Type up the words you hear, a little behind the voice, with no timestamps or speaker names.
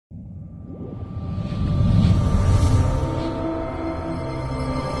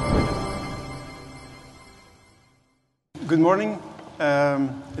morning.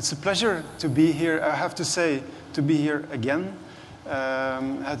 It's a pleasure to be here. I have to say, to be here again. I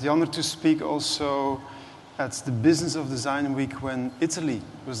had the honor to speak also at the Business of Design Week when Italy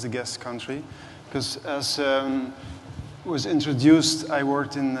was the guest country. Because as was introduced, I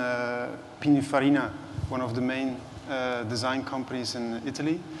worked in Pininfarina, one of the main design companies in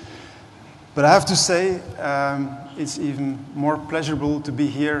Italy. But I have to say, it's even more pleasurable to be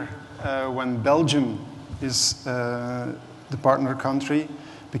here when Belgium is the partner country,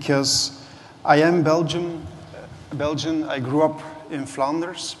 because I am Belgian. I grew up in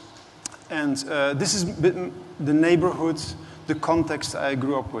Flanders, and this is the neighborhood, the context I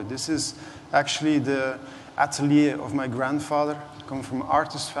grew up with. This is actually the atelier of my grandfather. I come from an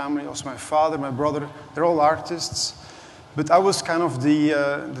artist family. Also my father, my brother, they're all artists. But I was kind of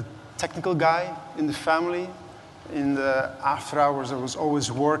the technical guy in the family. In the after hours, I was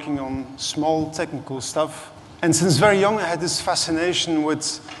always working on small technical stuff. And since very young, I had this fascination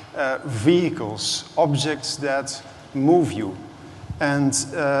with vehicles, objects that move you. And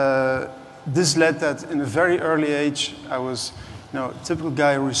this led that in a very early age, I was a typical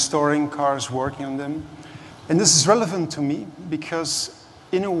guy restoring cars, working on them. And this is relevant to me because,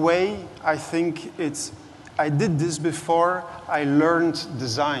 in a way, I think I did this before I learned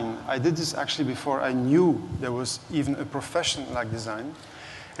design. I did this actually before I knew there was even a profession like design.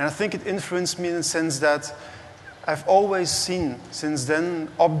 And I think it influenced me in the sense that I've always seen, since then,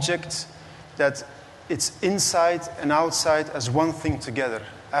 objects that it's inside and outside as one thing together.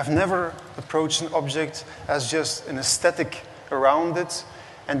 I've never approached an object as just an aesthetic around it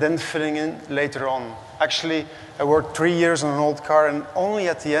and then filling in later on. Actually, I worked 3 years on an old car, and only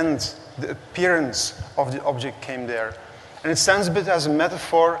at the end, the appearance of the object came there. And it stands a bit as a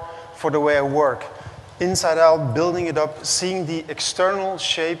metaphor for the way I work. Inside out, building it up, seeing the external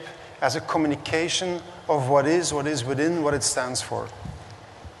shape as a communication of what is within, what it stands for.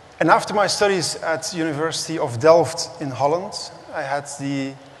 And after my studies at University of Delft in Holland, I had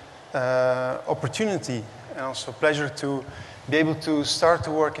the opportunity and also pleasure to be able to start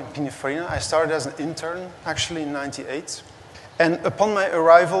to work in Pininfarina. I started as an intern, actually, in '98. And upon my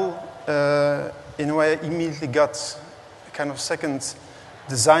arrival, in a way, I immediately got a kind of second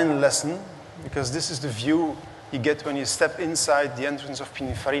design lesson, because this is the view you get when you step inside the entrance of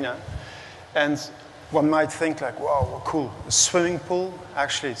Pininfarina. And one might think like, wow, cool, a swimming pool.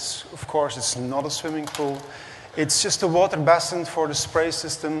 Actually, of course, it's not a swimming pool. It's just a water basin for the spray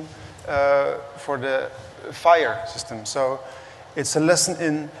system, for the fire system. So it's a lesson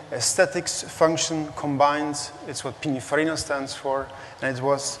in aesthetics, function, combined. It's what Pininfarina stands for. And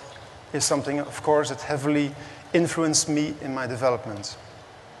is something, of course, that heavily influenced me in my development.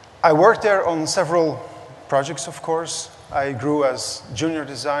 I worked there on several projects, of course. I grew as junior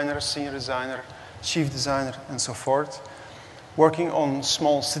designer, senior designer, chief designer, and so forth. Working on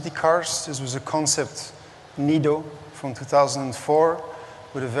small city cars. This was a concept, Nido, from 2004,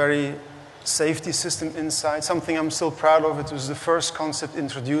 with a very safety system inside. Something I'm still proud of. It was the first concept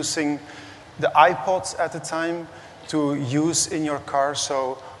introducing the iPods at the time to use in your car.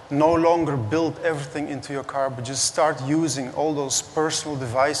 So no longer build everything into your car, but just start using all those personal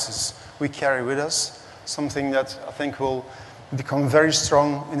devices we carry with us. Something that I think will become very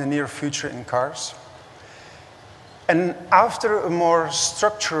strong in the near future in cars. And after a more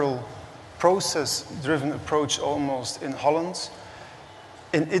structural, process-driven approach almost in Holland,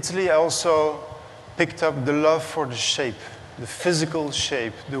 in Italy I also picked up the love for the shape, the physical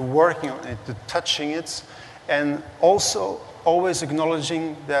shape, the working on it, the touching it, and also always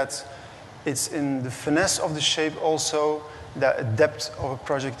acknowledging that it's in the finesse of the shape also that a depth of a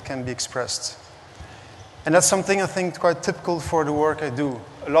project can be expressed. And that's something I think quite typical for the work I do.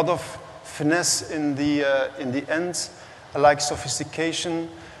 A lot of finesse in the end. I like sophistication.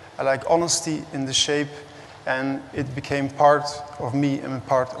 I like honesty in the shape. And it became part of me and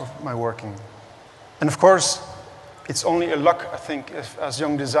part of my working. And of course, it's only a luck, I think, if as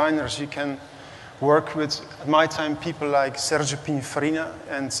young designers you can work with, at my time, people like Sergio Pininfarina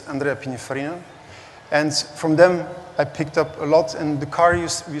and Andrea Pininfarina. And from them, I picked up a lot. And the car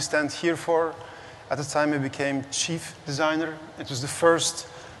we stand here for, at the time I became chief designer. It was the first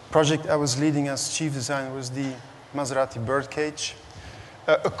project I was leading as chief designer, was the Maserati Birdcage.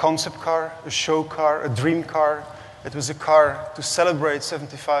 A concept car, a show car, a dream car. It was a car to celebrate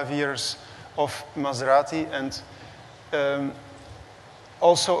 75 years of Maserati, and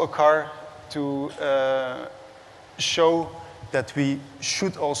also a car to show that we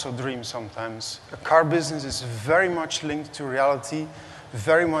should also dream sometimes. A car business is very much linked to reality,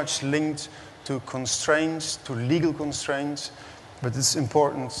 very much linked to constraints, to legal constraints, but it's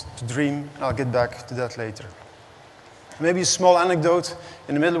important to dream, and I'll get back to that later. Maybe a small anecdote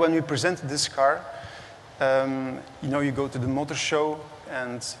in the middle when we presented this car. You know, you go to the motor show,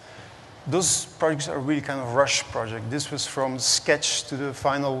 and those projects are really kind of rush project. This was from sketch to the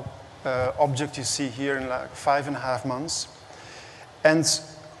final object you see here in like 5.5 months. And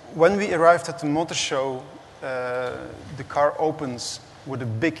when we arrived at the motor show, the car opens with a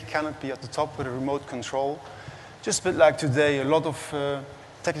big canopy at the top with a remote control. Just a bit like today, a lot of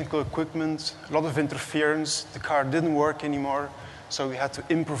technical equipment, a lot of interference. The car didn't work anymore, so we had to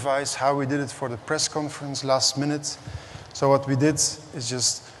improvise how we did it for the press conference last minute. So what we did is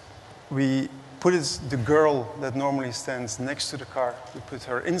just, we put the girl that normally stands next to the car, we put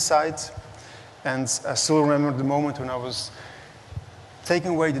her inside, and I still remember the moment when I was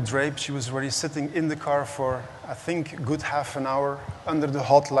taking away the drape. She was already sitting in the car for, I think, a good half an hour under the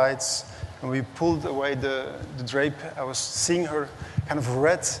hot lights. And we pulled away the drape. I was seeing her kind of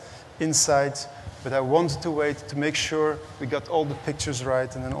red inside, but I wanted to wait to make sure we got all the pictures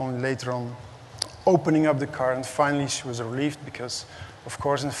right, and then only later on opening up the car. And finally she was relieved because, of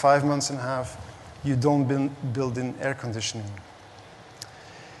course, in 5.5 months, you don't build in air conditioning.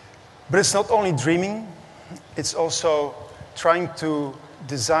 But it's not only dreaming, it's also trying to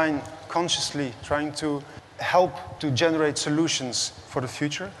design consciously, trying to help to generate solutions for the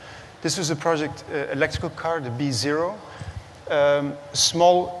future. This was a project, electrical car, the B0.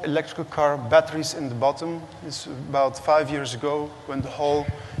 Small electrical car, batteries in the bottom. This was about 5 years ago when the whole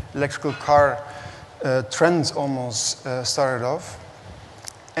electrical car trend almost started off.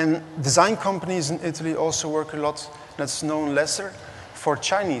 And design companies in Italy also work a lot, that's known lesser, for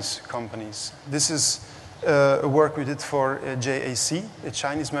Chinese companies. This is a work we did for JAC, a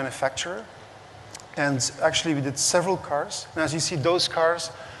Chinese manufacturer. And actually we did several cars. And as you see, those cars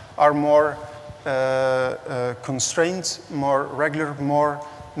are more constrained, more regular, more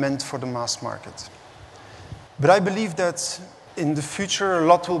meant for the mass market. But I believe that in the future, a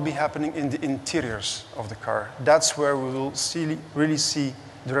lot will be happening in the interiors of the car. That's where we will really see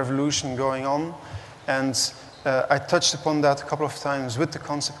the revolution going on. And I touched upon that a couple of times with the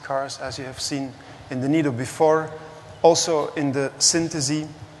concept cars, as you have seen in the Nido before. Also in the Synthesy,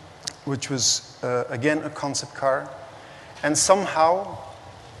 which was, again, a concept car. And somehow,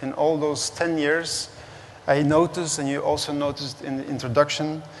 in all those 10 years, I noticed, and you also noticed in the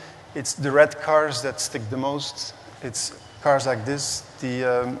introduction, it's the red cars that stick the most. It's cars like this,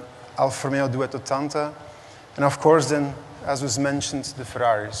 the Alfa Romeo Duetto Tanta. And of course then, as was mentioned, the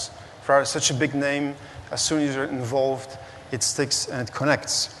Ferraris. Ferrari is such a big name. As soon as you're involved, it sticks and it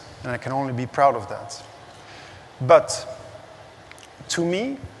connects. And I can only be proud of that. But to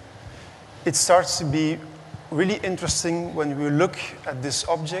me, it starts to be really interesting when we look at this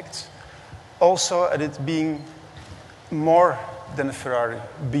object, also at it being more than a Ferrari,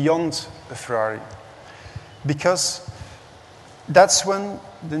 beyond a Ferrari. Because that's when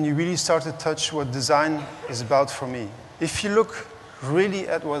then you really start to touch what design is about for me. If you look really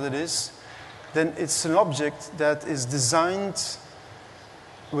at what it is, then it's an object that is designed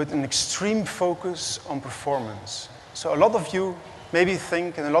with an extreme focus on performance. So a lot of you maybe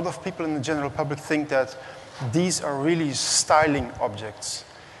think, and a lot of people in the general public think that these are really styling objects.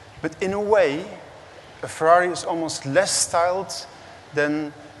 But in a way, a Ferrari is almost less styled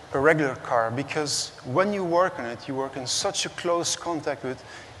than a regular car, because when you work on it, you work in such a close contact with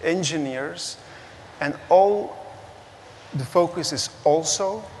engineers, and all the focus is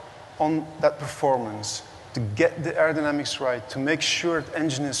also on that performance, to get the aerodynamics right, to make sure the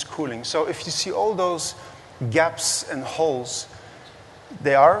engine is cooling. So if you see all those gaps and holes,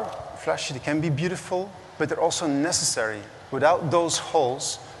 they are flashy, they can be beautiful, but they're also necessary. Without those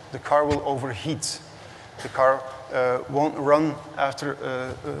holes, the car will overheat. The car won't run after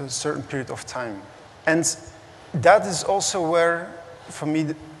a certain period of time. And that is also where, for me,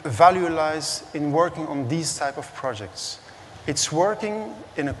 the value lies in working on these type of projects. It's working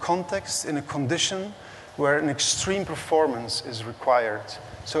in a context, in a condition where an extreme performance is required.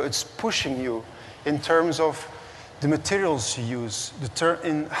 So it's pushing you in terms of the materials you use,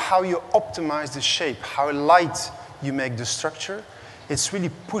 in how you optimize the shape, how light you make the structure. It's really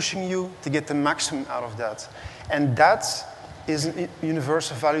pushing you to get the maximum out of that. And that is a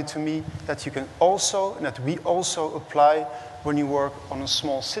universal value to me that you can also, and that we also apply when you work on a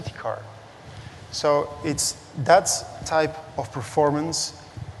small city car. So it's that type of performance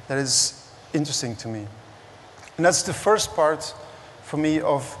that is interesting to me. And that's the first part for me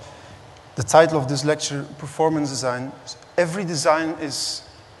of the title of this lecture, Performance Design. Every design is,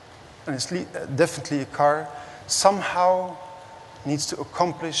 and it's definitely a car, somehow needs to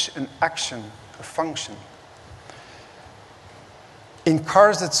accomplish an action, a function. In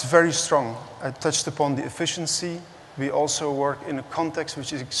cars, that's very strong. I touched upon the efficiency, we also work in a context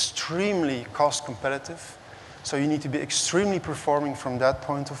which is extremely cost competitive. So you need to be extremely performing from that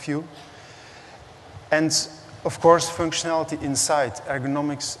point of view. And of course, functionality inside,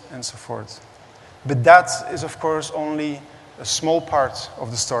 ergonomics and so forth. But that is, of course, only a small part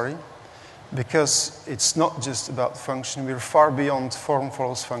of the story, because it's not just about function. We're far beyond form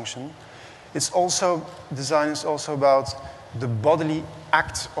follows function. Design is also about the bodily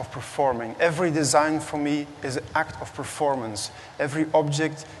act of performing. Every design for me is an act of performance. Every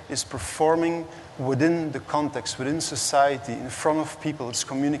object is performing within the context, within society, in front of people. It's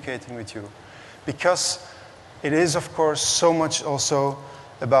communicating with you. Because it is, of course, so much also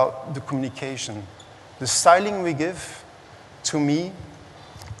about the communication. The styling we give, to me,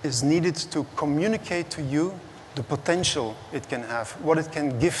 is needed to communicate to you the potential it can have, what it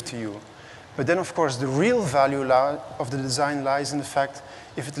can give to you. But then, of course, the real value of the design lies in the fact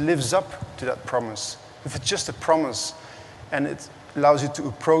if it lives up to that promise. If it's just a promise and it allows you to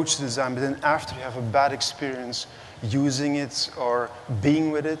approach the design, but then after you have a bad experience using it or being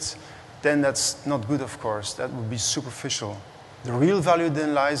with it, then that's not good, of course. That would be superficial. The real value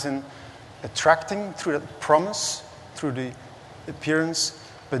then lies in attracting through that promise, through the appearance,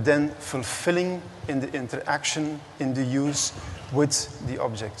 but then fulfilling in the interaction, in the use with the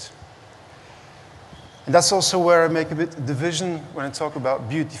object. And that's also where I make a bit of division when I talk about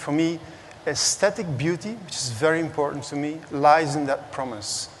beauty. For me, aesthetic beauty, which is very important to me, lies in that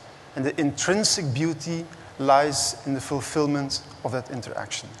promise. And the intrinsic beauty lies in the fulfillment of that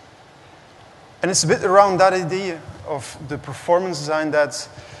interaction. And it's a bit around that idea of the performance design that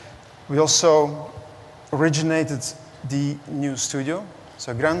we also originated the new studio.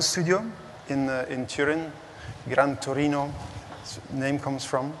 So Gran Studio in Turin, Gran Torino, the name comes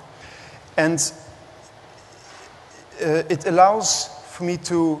from. And it allows for me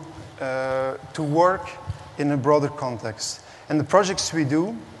to work in a broader context. And the projects we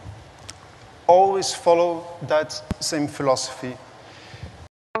do always follow that same philosophy.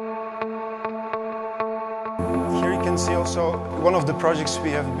 Here you can see also one of the projects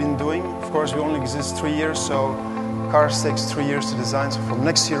we have been doing. Of course, we only exist 3 years, so cars takes 3 years to design. So from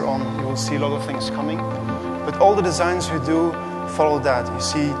next year on, you will see a lot of things coming. But all the designs we do follow that. You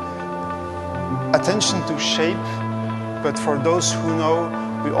see attention to shape. But for those who know,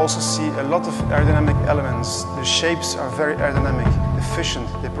 we also see a lot of aerodynamic elements. The shapes are very aerodynamic, efficient,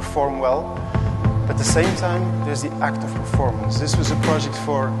 they perform well. But at the same time, there's the act of performance. This was a project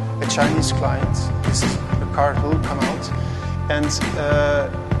for a Chinese client. The car will come out. And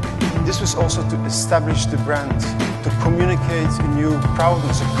this was also to establish the brand, to communicate a new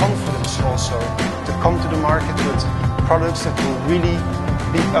proudness, a confidence also, to come to the market with products that will really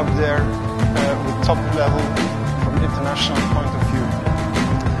be up there with top level international point of view.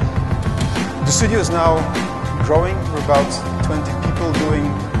 The studio is now growing. We're about 20 people doing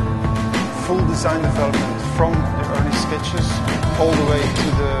full design development from the early sketches all the way to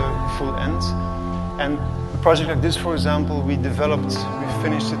the full end. And a project like this, for example, we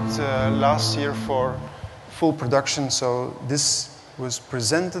finished it last year for full production. So this was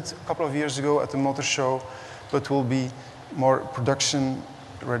presented a couple of years ago at the motor show, but will be more production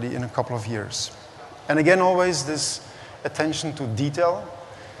ready in a couple of years. And again, always this attention to detail.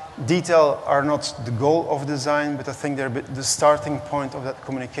 Detail are not the goal of design, but I think they're the starting point of that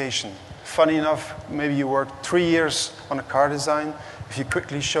communication. Funny enough, maybe you worked 3 years on a car design. If you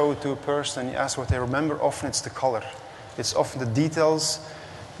quickly show it to a person and you ask what they remember, often it's the color. It's often the details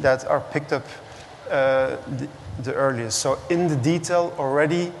that are picked up the earliest. So in the detail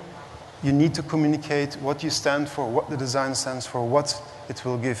already, you need to communicate what you stand for, what the design stands for, what it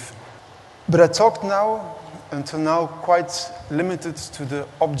will give. But I talked until now, quite limited to the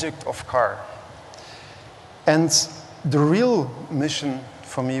object of car. And the real mission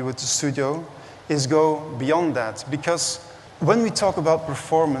for me with the studio is go beyond that. Because when we talk about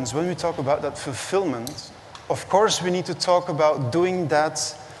performance, when we talk about that fulfillment, of course we need to talk about doing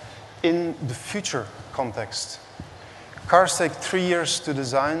that in the future context. Cars take 3 years to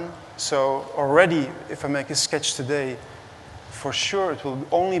design, so already if I make a sketch today, for sure it will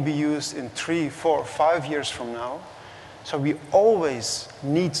only be used in 3, 4, 5 years from now. So we always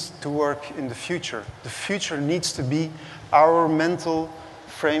need to work in the future. The future needs to be our mental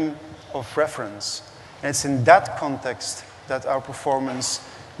frame of reference. And it's in that context that our performance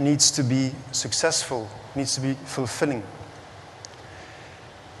needs to be successful, needs to be fulfilling.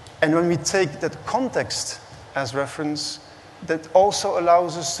 And when we take that context as reference, that also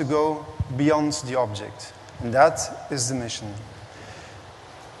allows us to go beyond the object. And that is the mission.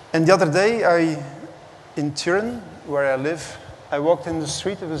 And the other day, in Turin, where I live, I walked in the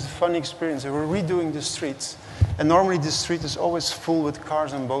street. It was a funny experience. They were redoing the streets. And normally this street is always full with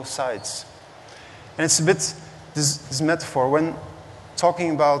cars on both sides. And it's a bit this metaphor. When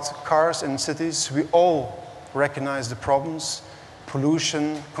talking about cars in cities, we all recognize the problems: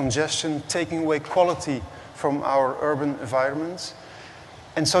 pollution, congestion, taking away quality from our urban environment.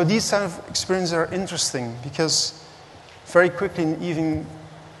 And so these kind of experiences are interesting because very quickly in the evening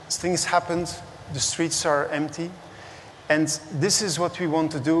things happened, the streets are empty. And this is what we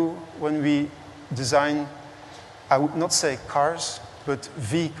want to do when we design, I would not say cars, but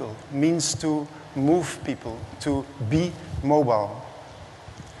vehicle, means to move people, to be mobile.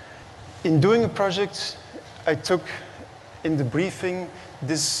 In doing a project, I took in the briefing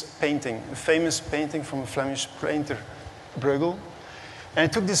this painting, a famous painting from a Flemish painter, Bruegel. And I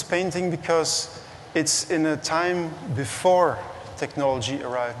took this painting because it's in a time before technology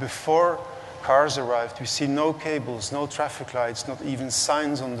arrived, before cars arrived. We see no cables, no traffic lights, not even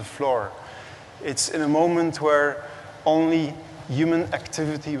signs on the floor. It's in a moment where only human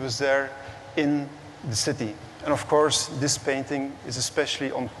activity was there in the city. And of course, this painting is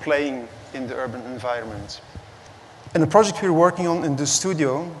especially on playing in the urban environment. And the project we're working on in the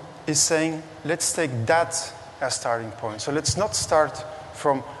studio is saying, let's take that as starting point. So let's not start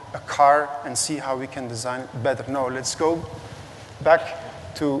from a car and see how we can design it better. No, let's go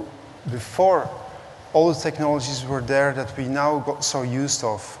back to before all the technologies were there that we now got so used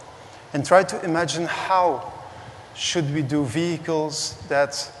of, and try to imagine how should we do vehicles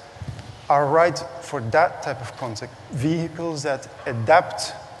that are right for that type of context, vehicles that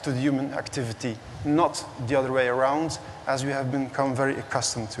adapt to the human activity, not the other way around, as we have become very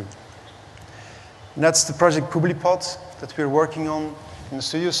accustomed to. And that's the project Publipod that we're working on in the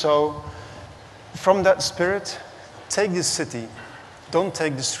studio. So from that spirit, take this city. Don't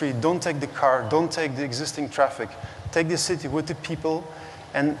take the street, don't take the car, don't take the existing traffic. Take the city with the people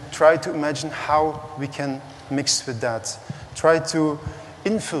and try to imagine how we can mix with that. Try to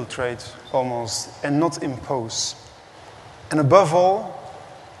infiltrate almost and not impose. And above all,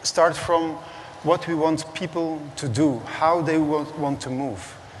 start from what we want people to do, how they want to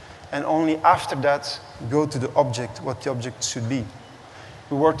move. And only after that, go to the object, what the object should be.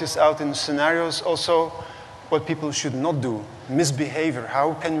 We work this out in scenarios also, what people should not do, misbehavior.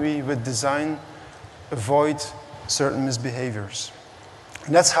 How can we, with design, avoid certain misbehaviors?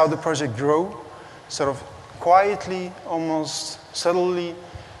 And that's how the project grew, sort of quietly, almost subtly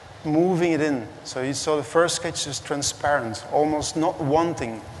moving it in. So you saw the first sketch is transparent, almost not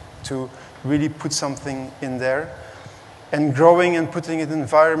wanting to really put something in there, and growing and putting it in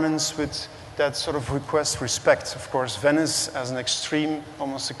environments with that sort of request respect. Of course, Venice as an extreme,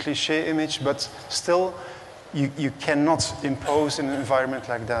 almost a cliche image, but still, you cannot impose in an environment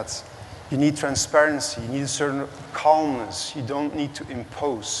like that. You need transparency, you need a certain calmness, you don't need to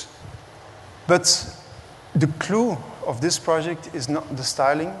impose. But the clue of this project is not the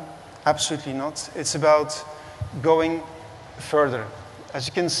styling, absolutely not. It's about going further. As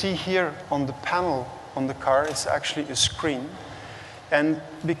you can see here on the panel on the car, it's actually a screen. And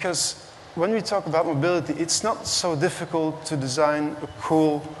because when we talk about mobility, it's not so difficult to design a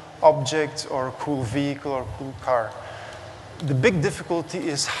cool object or a cool vehicle or a cool car. The big difficulty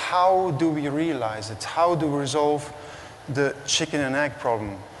is how do we realize it? How do we resolve the chicken and egg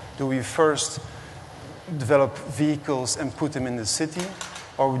problem? Do we first develop vehicles and put them in the city?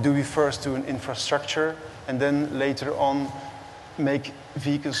 Or do we first do an infrastructure and then later on make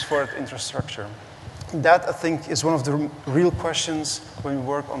vehicles for that infrastructure? That, I think, is one of the real questions when we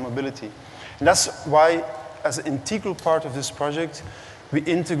work on mobility. And that's why, as an integral part of this project, we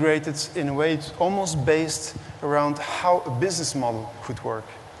integrated in a way it's almost based around how a business model could work.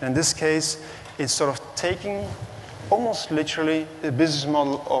 In this case, it's sort of taking, almost literally, the business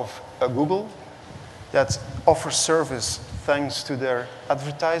model of a Google that offers service thanks to their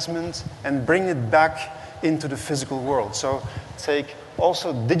advertisement and bring it back into the physical world. So take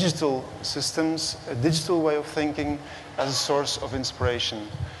also digital systems, a digital way of thinking as a source of inspiration.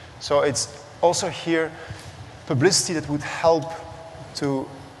 So it's also here publicity that would help to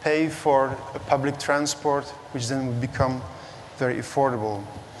pay for a public transport, which then would become very affordable.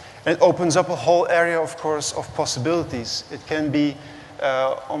 And it opens up a whole area, of course, of possibilities. It can be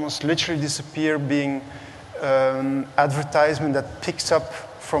almost literally disappear being advertisement that picks up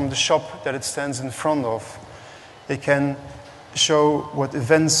from the shop that it stands in front of. It can show what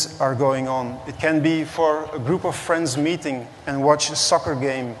events are going on. It can be for a group of friends meeting and watch a soccer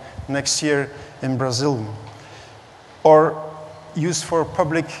game next year in Brazil. Or used for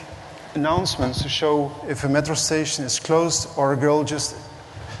public announcements to show if a metro station is closed or a girl just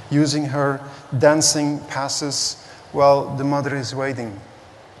using her dancing passes while the mother is waiting.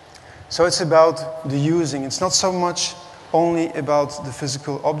 So it's about the using. It's not so much only about the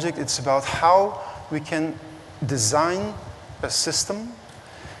physical object, it's about how we can design a system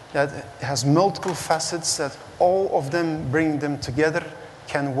that has multiple facets, that all of them, bringing them together,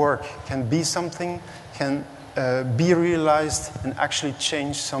 can work, can be something, can be realized and actually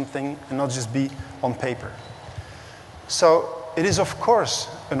change something and not just be on paper. So it is, of course,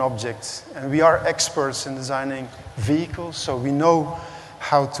 an object, and we are experts in designing vehicles, so we know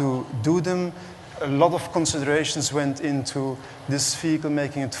how to do them. A lot of considerations went into this vehicle,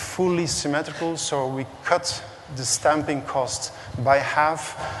 making it fully symmetrical, so we cut the stamping cost by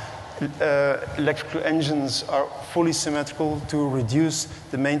half. Electrical engines are fully symmetrical to reduce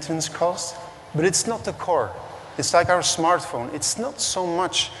the maintenance cost, but it's not the core. It's like our smartphone. It's not so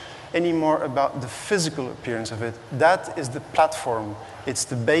much anymore about the physical appearance of it. That is the platform. It's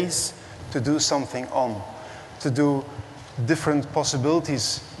the base to do something on, to do different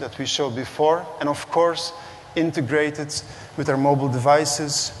possibilities that we showed before, and of course, integrated with our mobile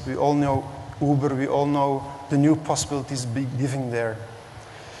devices. We all know Uber, we all know the new possibilities giving there.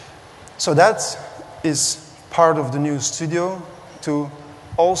 So that is part of the new studio, to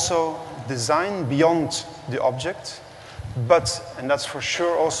also design beyond the object, but, and that's for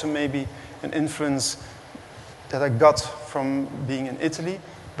sure also maybe an influence that I got from being in Italy,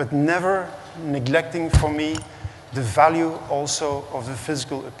 but never neglecting for me the value also of the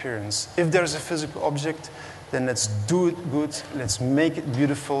physical appearance. If there's a physical object, then let's do it good, let's make it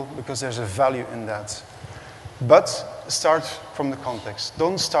beautiful, because there's a value in that. But start from the context.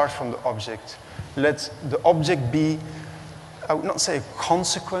 Don't start from the object. Let the object be, I would not say a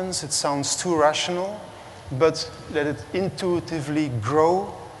consequence, it sounds too rational, but let it intuitively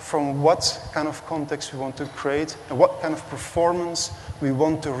grow from what kind of context we want to create and what kind of performance we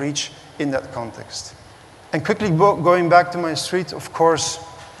want to reach in that context. And quickly going back to my street, of course,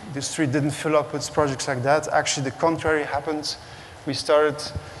 the street didn't fill up with projects like that. Actually, the contrary happened. We started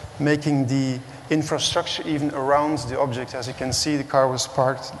making the infrastructure even around the object. As you can see, the car was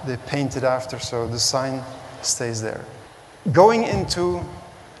parked. They painted after, so the sign stays there. Going into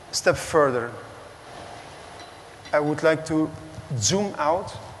a step further, I would like to zoom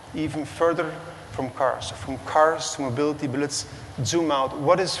out even further from cars. From cars to mobility, but let's zoom out.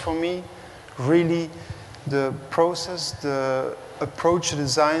 What is for me really the process, the approach to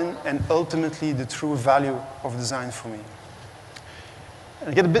design, and ultimately the true value of design for me? And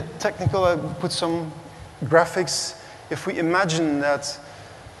I get a bit technical, I put some graphics. If we imagine that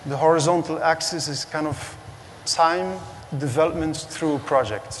the horizontal axis is kind of time development through a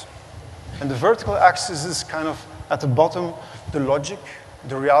project, and the vertical axis is kind of at the bottom, the logic,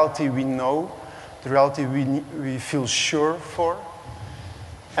 the reality we know, the reality we feel sure for,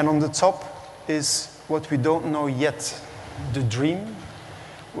 and on the top is what we don't know yet, the dream,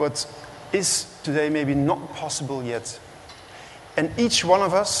 what is today maybe not possible yet. And each one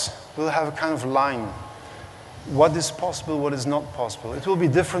of us will have a kind of line. What is possible, what is not possible. It will be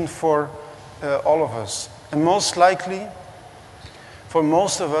different for all of us. And most likely, for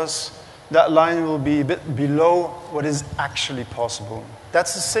most of us, that line will be a bit below what is actually possible.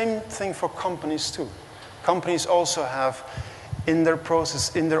 That's the same thing for companies too. Companies also have in their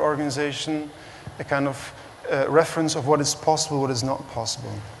process, in their organization, a kind of reference of what is possible, what is not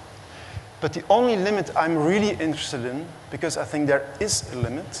possible. But the only limit I'm really interested in, because I think there is a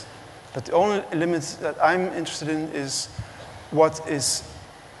limit, but the only limit that I'm interested in is what is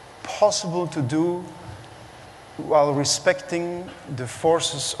possible to do while respecting the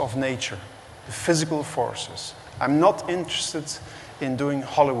forces of nature, the physical forces. I'm not interested in doing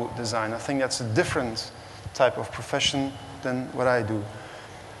Hollywood design. I think that's a different type of profession than what I do.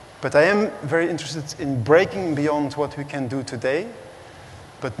 But I am very interested in breaking beyond what we can do today,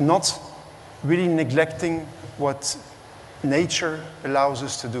 but not really neglecting what nature allows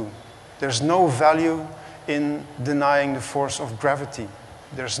us to do. There's no value in denying the force of gravity.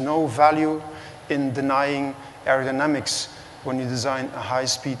 There's no value in denying aerodynamics when you design a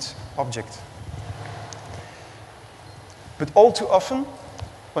high-speed object. But all too often,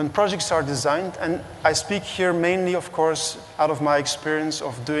 when projects are designed, and I speak here mainly, of course, out of my experience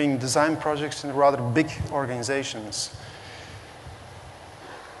of doing design projects in rather big organizations,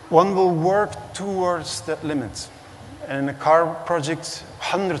 one will work towards that limit. And in a car project,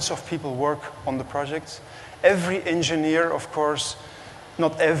 hundreds of people work on the project. Every engineer, of course,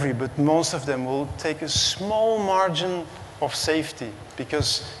 not every, but most of them will take a small margin of safety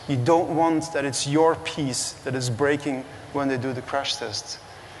because you don't want that it's your piece that is breaking when they do the crash test.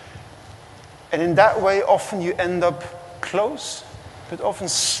 And in that way, often you end up close, but often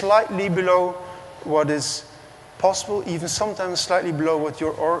slightly below what is possible, even sometimes slightly below what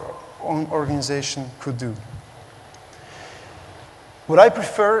your own organization could do. What I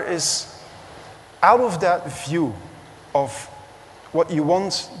prefer is, out of that view of what you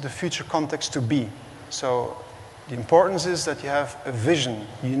want the future context to be. So the importance is that you have a vision.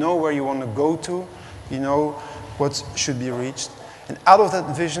 You know where you want to go to. You know what should be reached. And out of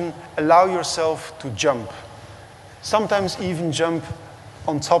that vision, allow yourself to jump. Sometimes even jump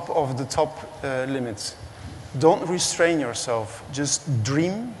on top of the top limits. Don't restrain yourself. Just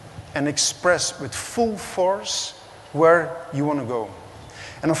dream and express with full force where you want to go.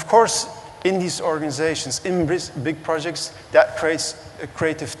 And of course, in these organizations, in big projects, that creates a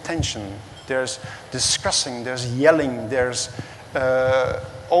creative tension. There's discussing, there's yelling, there's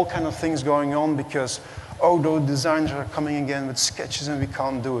all kind of things going on because, oh, those designers are coming again with sketches and we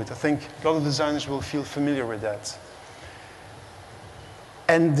can't do it. I think a lot of designers will feel familiar with that.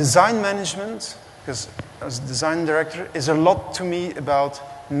 And design management, because as design director, is a lot to me about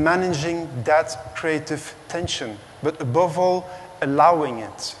managing that creative tension, but above all, allowing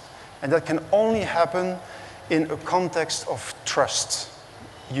it. And that can only happen in a context of trust.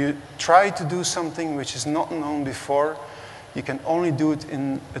 You try to do something which is not known before, you can only do it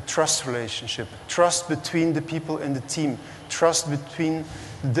in a trust relationship. Trust between the people in the team. Trust between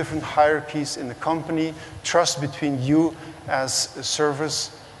the different hierarchies in the company. Trust between you as a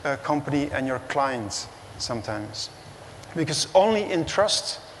service company and your clients sometimes. Because only in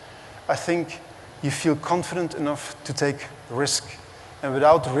trust, I think, you feel confident enough to take risk. And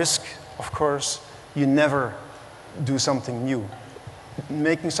without risk, of course, you never do something new.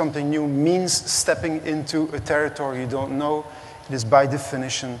 Making something new means stepping into a territory you don't know. It is by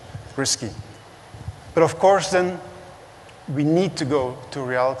definition risky. But of course then, we need to go to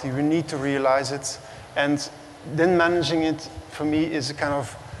reality. We need to realize it. And then managing it, for me, is a kind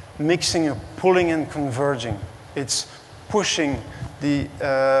of mixing of pulling and converging. It's pushing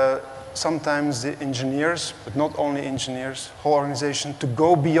the sometimes the engineers, but not only engineers, whole organization, to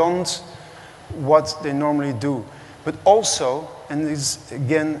go beyond what they normally do. But also, and this is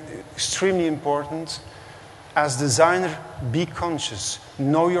again extremely important, as designer, be conscious.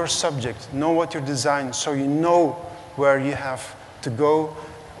 Know your subject, know what you design, so you know where you have to go,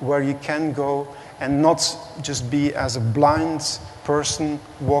 where you can go, and not just be as a blind person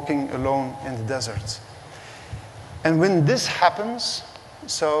walking alone in the desert. And when this happens,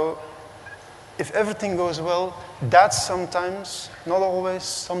 so if everything goes well, that sometimes, not always,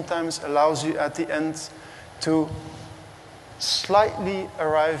 sometimes allows you at the end to slightly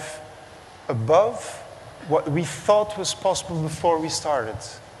arrive above what we thought was possible before we started.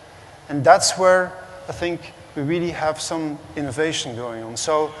 And that's where I think we really have some innovation going on.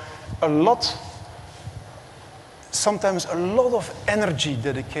 So sometimes a lot of energy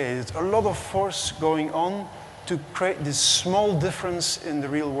dedicated, a lot of force going on to create this small difference in the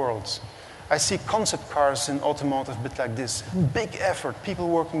real world. I see concept cars in automotive a bit like this. Big effort, people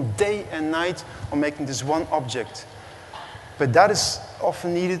working day and night on making this one object. But that is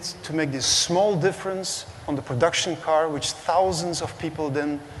often needed to make this small difference on the production car, which thousands of people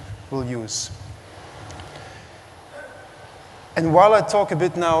then will use. And while I talk a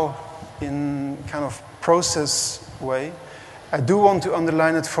bit now in kind of process way, I do want to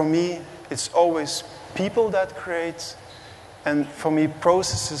underline that for me, it's always people that create. And for me,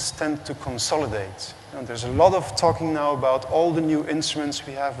 processes tend to consolidate. And there's a lot of talking now about all the new instruments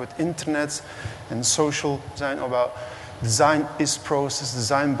we have with internet and social design, about design is process,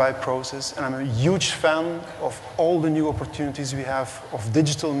 design by process. And I'm a huge fan of all the new opportunities we have of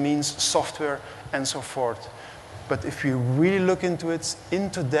digital means, software, and so forth. But if you really look into it,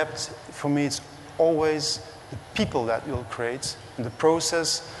 into depth, for me, it's always the people that will create. And the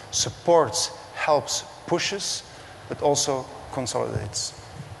process supports, helps, pushes, but also consolidates.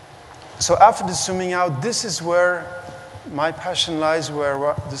 So after the zooming out, this is where my passion lies,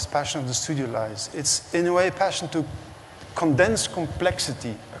 where this passion of the studio lies. It's in a way a passion to condense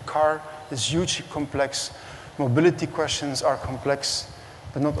complexity. A car is hugely complex. Mobility questions are complex,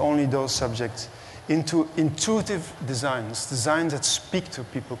 but not only those subjects, into intuitive designs, designs that speak to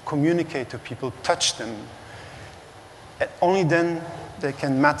people, communicate to people, touch them. And only then they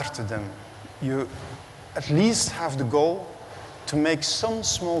can matter to them. You at least have the goal to make some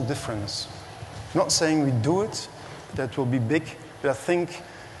small difference. I'm not saying we do it, that will be big, but I think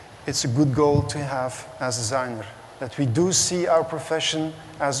it's a good goal to have as a designer. That we do see our profession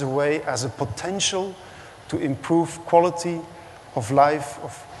as a way, as a potential to improve quality of life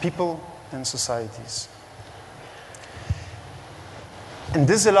of people and societies. And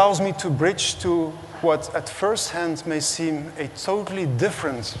this allows me to bridge to what at first hand may seem a totally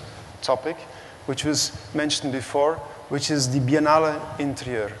different topic, which was mentioned before, which is the Biennale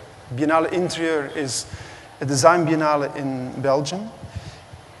Interieur. Biennale Interieur is a design biennale in Belgium.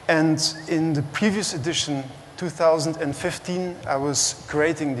 And in the previous edition, 2015, I was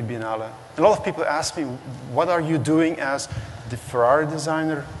creating the biennale. A lot of people ask me, what are you doing as the Ferrari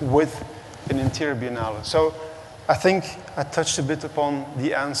designer with an interior biennale? So I think I touched a bit upon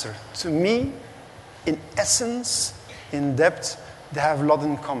the answer. To me, in essence, in depth, they have a lot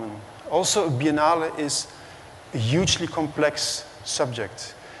in common. Also, a biennale is a hugely complex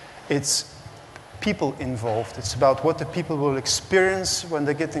subject. It's people involved. It's about what the people will experience when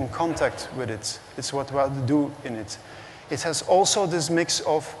they get in contact with it. It's what they do in it. It has also this mix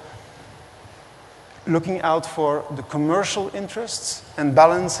of looking out for the commercial interests and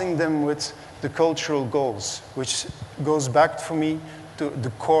balancing them with the cultural goals, which goes back for me to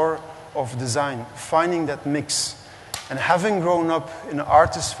the core of design, finding that mix. And having grown up in an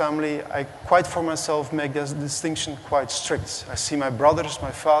artist family, I quite for myself make this distinction quite strict. I see my brothers, my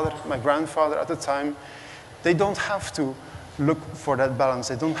father, my grandfather at the time, they don't have to look for that balance.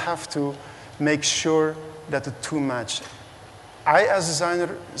 They don't have to make sure that the two match. I, as a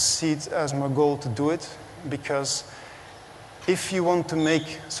designer, see it as my goal to do it, because if you want to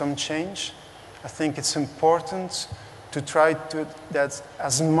make some change, I think it's important to try to that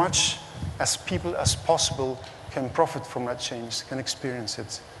as much as people as possible can profit from that change, can experience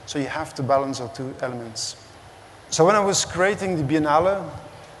it. So you have to balance those two elements. So when I was creating the Biennale,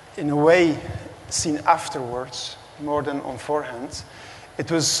 in a way seen afterwards, more than on forehand, it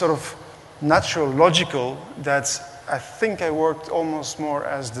was sort of natural, logical that I think I worked almost more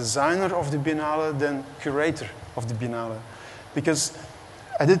as designer of the Biennale than curator of the Biennale. Because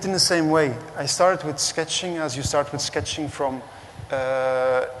I did it in the same way. I started with sketching, as you start with sketching from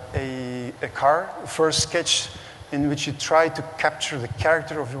a car, first sketch in which you try to capture the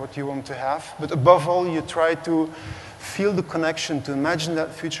character of what you want to have. But above all, you try to feel the connection, to imagine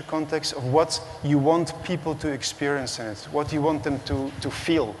that future context of what you want people to experience in it, what you want them to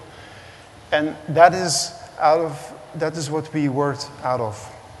feel. And that is what we worked out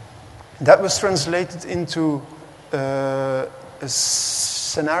of. That was translated into a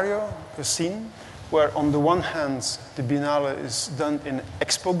scenario, a scene, where on the one hand, the Biennale is done in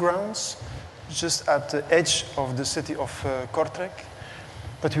expo grounds, just at the edge of the city of Kortrijk.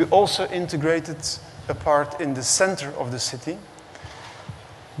 But we also integrated a part in the center of the city,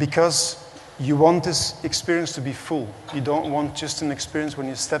 because you want this experience to be full. You don't want just an experience when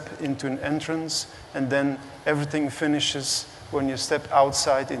you step into an entrance and then everything finishes when you step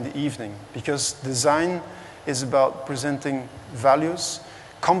outside in the evening. Because design is about presenting values.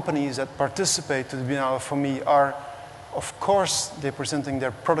 Companies that participate to the Biennale, for me, are, of course, they're presenting their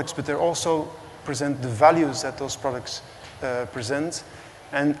products, but they also present the values that those products present.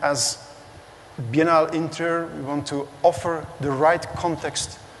 And as Biennale Interieur, we want to offer the right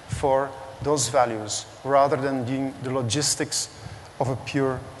context for those values, rather than doing the logistics of a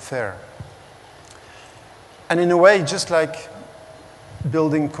pure fair. And in a way, just like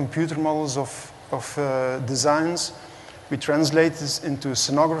building computer models of designs, we translate this into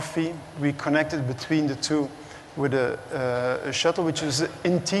scenography. We connected between the two with a shuttle, which is an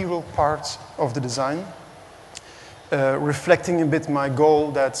integral part of the design, reflecting a bit my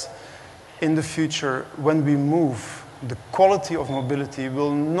goal that in the future, when we move, the quality of mobility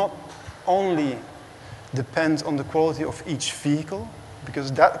will not only depend on the quality of each vehicle,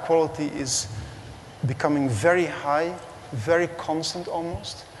 because that quality is becoming very high, very constant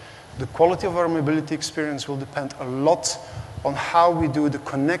almost. The quality of our mobility experience will depend a lot on how we do the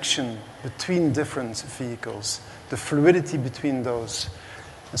connection between different vehicles, the fluidity between those.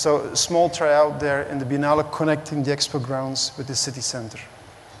 And so a small tryout there in the Biennale connecting the expo grounds with the city center.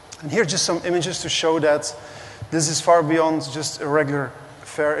 And here are just some images to show that this is far beyond just a regular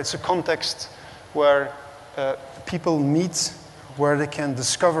fair. It's a context where people meet, where they can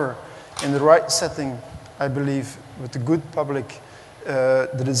discover in the right setting, I believe, with the good public,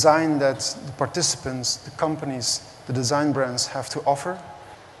 the design that the participants, the companies, the design brands have to offer.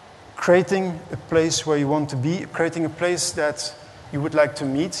 Creating a place where you want to be, creating a place that you would like to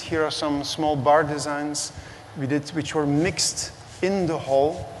meet. Here are some small bar designs we did, which were mixed in the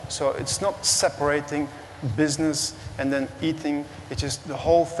hall. So it's not separating business and then eating. It's just the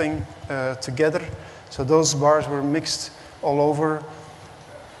whole thing together. So those bars were mixed all over.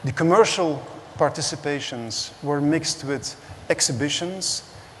 The commercial participations were mixed with exhibitions.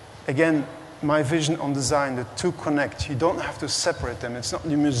 Again, my vision on design, the two connect. You don't have to separate them. It's not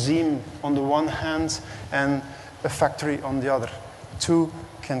the museum on the one hand and a factory on the other. Two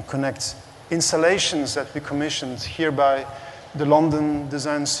can connect. Installations that we commissioned here by the London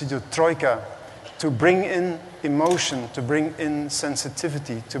design studio Troika to bring in emotion, to bring in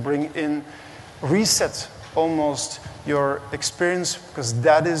sensitivity, to bring in reset almost your experience, because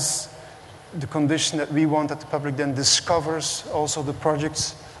that is the condition that we want that the public then discovers also the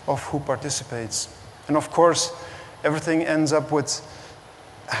projects of who participates. And of course, everything ends up with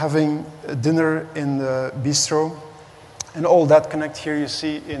having a dinner in the bistro, and all that connect here you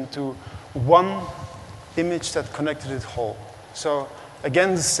see into one image that connected it whole. So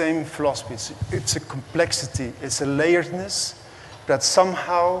again, the same philosophy. It's a complexity, it's a layeredness that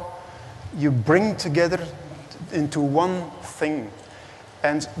somehow you bring together into one thing.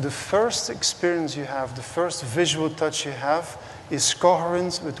 And the first experience you have, the first visual touch you have, is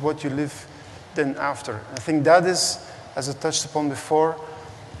coherent with what you live then after. I think that is, as I touched upon before,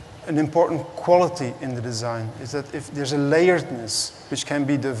 an important quality in the design, is that if there's a layeredness, which can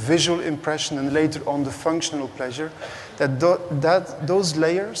be the visual impression and later on the functional pleasure, that those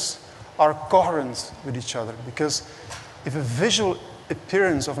layers are coherent with each other. Because if a visual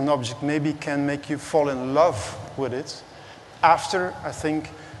appearance of an object maybe can make you fall in love with it, after, I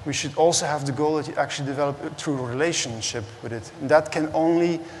think, we should also have the goal that you actually develop a true relationship with it. And that can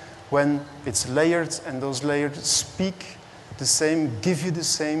only when it's layered, and those layers speak the same, give you the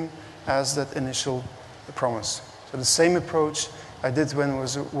same as that initial promise. So the same approach I did when I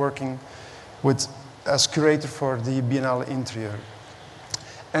was working as curator for the Biennale Interieur.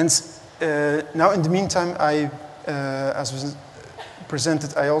 And now in the meantime, as was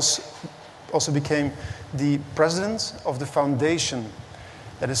presented, I also became the president of the foundation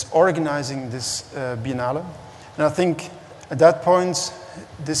that is organizing this Biennale. And I think at that point,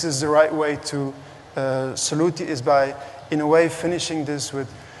 this is the right way to salute you, is by, in a way, finishing this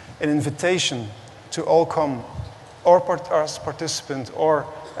with an invitation to all come, or as participant, or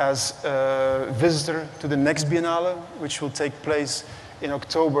as a visitor to the next Biennale, which will take place in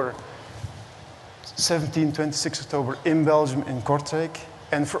October, 26 October, in Belgium, in Kortrijk.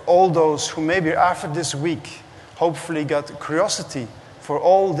 And for all those who maybe after this week, hopefully got curiosity for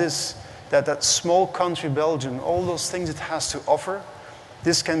all this, that small country Belgium, all those things it has to offer,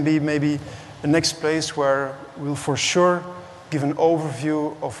 this can be maybe the next place where we'll for sure give an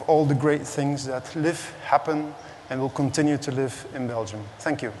overview of all the great things that live, happen, and will continue to live in Belgium.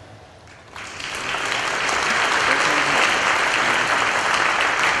 Thank you.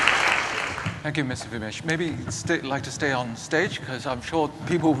 Thank you, Mr. Vermeersch. Maybe you'd like to stay on stage, because I'm sure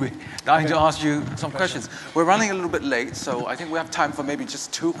people will be dying to ask you some questions. We're running a little bit late, so I think we have time for maybe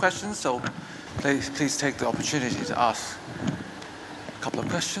just 2 questions. So please take the opportunity to ask a couple of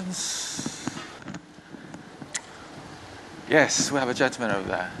questions. Yes, we have a gentleman over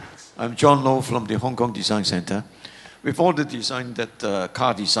there. I'm John Lowe from the Hong Kong Design Center. With all the design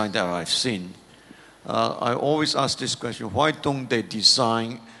car design that I've seen, I always ask this question: why don't they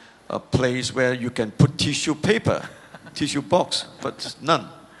design a place where you can put tissue paper, tissue box, but none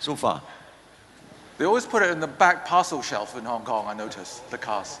so far? They always put it in the back parcel shelf in Hong Kong, I noticed, the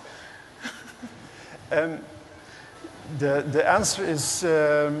cars. The answer is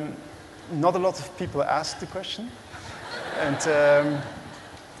not a lot of people ask the question. And,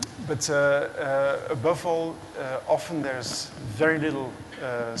 but above all, often there's very little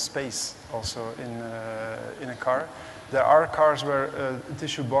space also in a car. There are cars where a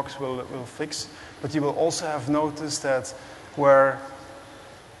tissue box will fix, but you will also have noticed that where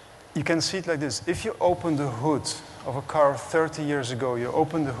you can see it like this. If you open the hood of a car 30 years ago, you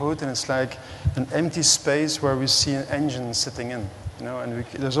open the hood and it's like an empty space where we see an engine sitting in. You know, and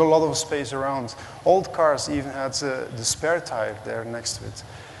there's a lot of space around. Old cars even had the spare tire there next to it.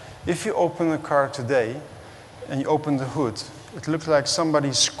 If you open a car today and you open the hood, it looks like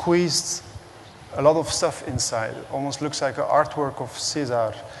somebody squeezed a lot of stuff inside. It almost looks like an artwork of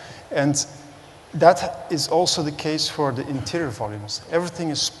César. And that is also the case for the interior volumes. Everything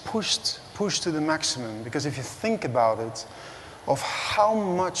is pushed to the maximum, because if you think about it, of how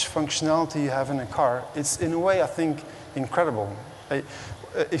much functionality you have in a car, it's in a way, I think, incredible.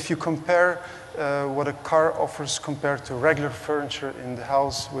 If you compare what a car offers compared to regular furniture in the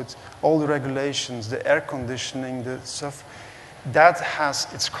house with all the regulations, the air conditioning, the stuff, that has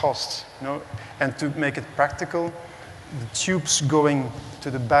its cost, you know? And to make it practical, the tubes going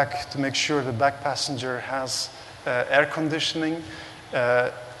to the back to make sure the back passenger has air conditioning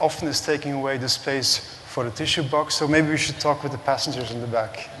often is taking away the space for the tissue box. So maybe we should talk with the passengers in the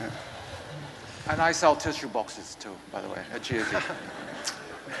back. Yeah. And I sell tissue boxes too, by the way, at GAV.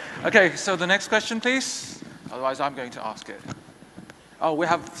 Okay, so the next question, please. Otherwise, I'm going to ask it. Oh, we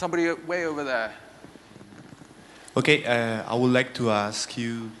have somebody way over there. Okay, I would like to ask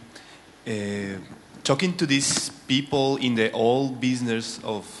you, talking to these people in the old business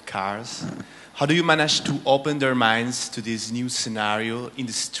of cars, how do you manage to open their minds to this new scenario in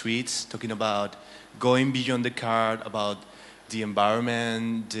the streets, talking about going beyond the car, about the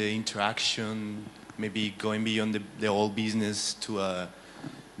environment, the interaction, maybe going beyond the old business to a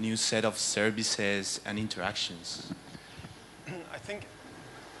new set of services and interactions? I think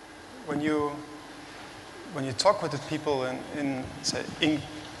when you talk with the people in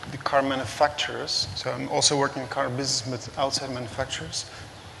the car manufacturers, so I'm also working in car business with outside manufacturers,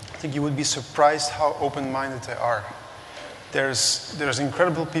 I think you would be surprised how open-minded they are. There's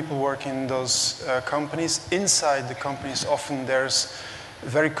incredible people working in those companies. Inside the companies, often there's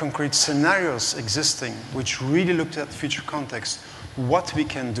very concrete scenarios existing which really looked at future context, what we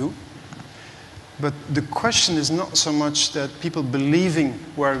can do. But the question is not so much that people believing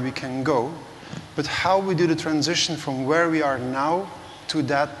where we can go, but how we do the transition from where we are now to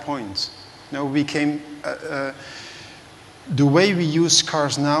that point. Now we came, the way we use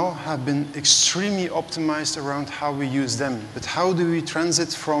cars now have been extremely optimized around how we use them. But how do we transit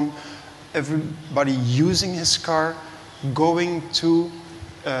from everybody using his car going to,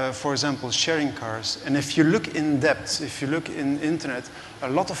 for example, sharing cars? And if you look in depth, if you look in internet, a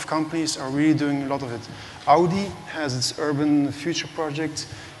lot of companies are really doing a lot of it. Audi has its urban future project.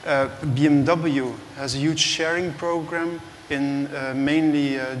 BMW has a huge sharing program in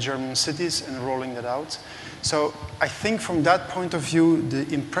mainly German cities and rolling that out. So I think from that point of view,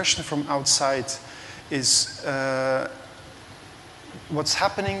 the impression from outside is what's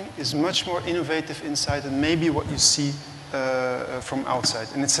happening is much more innovative inside than maybe what you see from outside.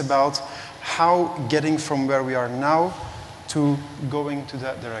 And it's about how getting from where we are now to going to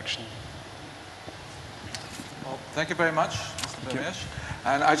that direction. Well, thank you very much, Mr. Vermeersch.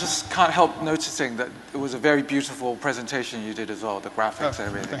 And I just can't help noticing that it was a very beautiful presentation you did as well, the graphics and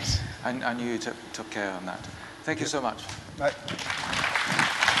everything. Thanks. I knew you took care on that. Thank you so much. Bye.